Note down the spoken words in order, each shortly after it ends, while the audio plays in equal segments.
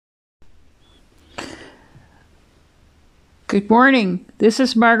Good morning. This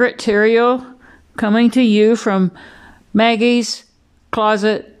is Margaret Theriault coming to you from Maggie's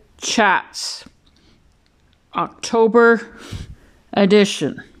Closet Chats, October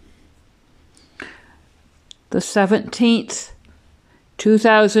edition, the 17th,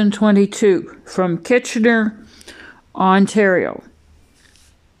 2022, from Kitchener, Ontario.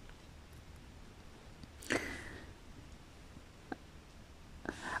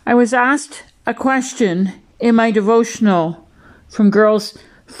 I was asked a question in my devotional from Girls,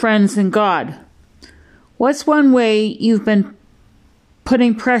 Friends, and God. What's one way you've been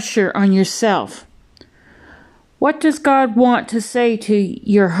putting pressure on yourself? What does God want to say to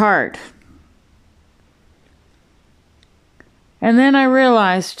your heart? And then I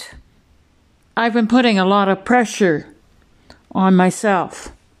realized I've been putting a lot of pressure on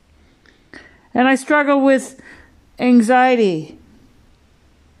myself. And I struggle with anxiety.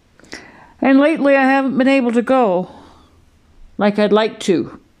 And lately I haven't been able to go like I'd like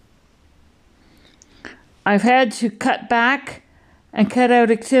to. I've had to cut back and cut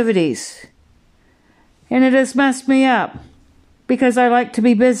out activities. And it has messed me up because I like to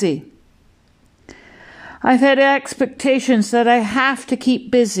be busy. I've had expectations that I have to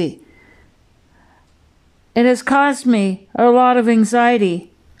keep busy. It has caused me a lot of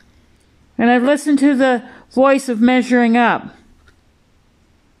anxiety. And I've listened to the voice of measuring up.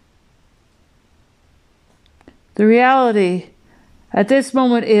 The reality at this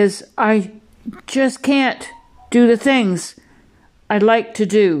moment is I just can't do the things I'd like to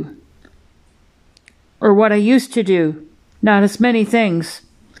do, or what I used to do, not as many things.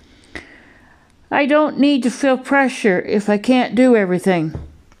 I don't need to feel pressure if I can't do everything.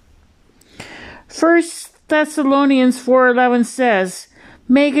 1 Thessalonians 4:11 says,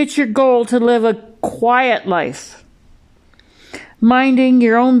 make it your goal to live a quiet life, minding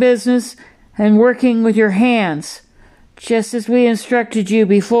your own business and working with your hands, just as we instructed you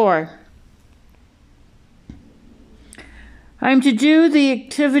before. I'm to do the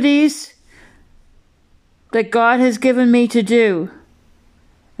activities that God has given me to do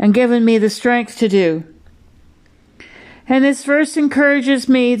and given me the strength to do. And this verse encourages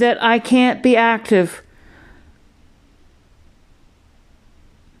me that I can't be active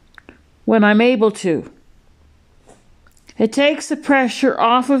when I'm able to. It takes the pressure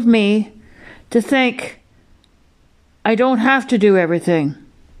off of me to think I don't have to do everything.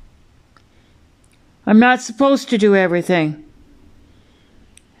 I'm not supposed to do everything.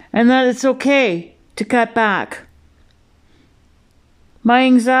 And that it's okay to cut back. My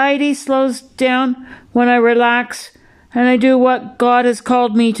anxiety slows down when I relax and I do what God has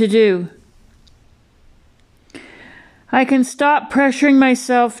called me to do. I can stop pressuring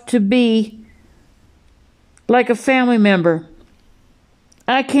myself to be like a family member.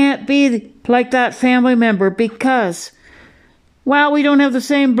 I can't be like that family member because, well, we don't have the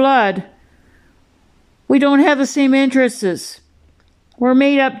same blood. We don't have the same interests. We're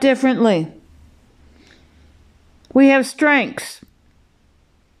made up differently. We have strengths.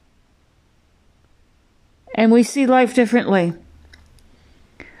 And we see life differently.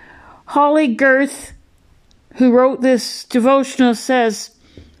 Holly Girth, who wrote this devotional, says,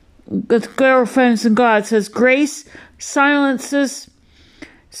 with Girlfriends and God, says, grace silence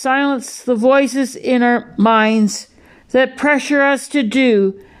the voices in our minds that pressure us to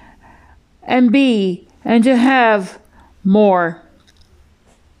do and be and to have more.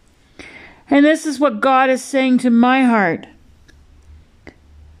 And this is what God is saying to my heart.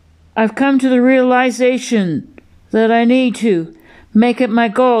 I've come to the realization that I need to make it my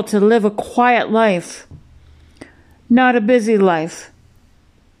goal to live a quiet life, not a busy life.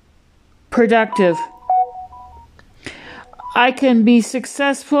 Productive. I can be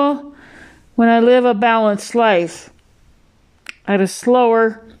successful when I live a balanced life at a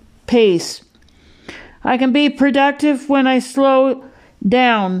slower pace. I can be productive when I slow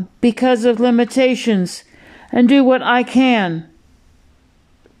down because of limitations and do what I can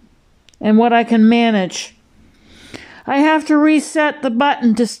and what I can manage. I have to reset the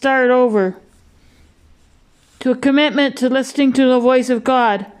button to start over, to a commitment to listening to the voice of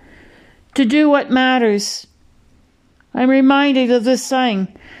God, to do what matters. I'm reminded of this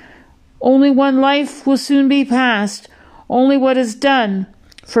saying, only one life will soon be passed, only what is done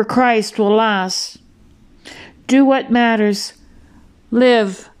for Christ will last. Do what matters.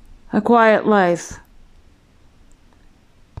 Live a quiet life.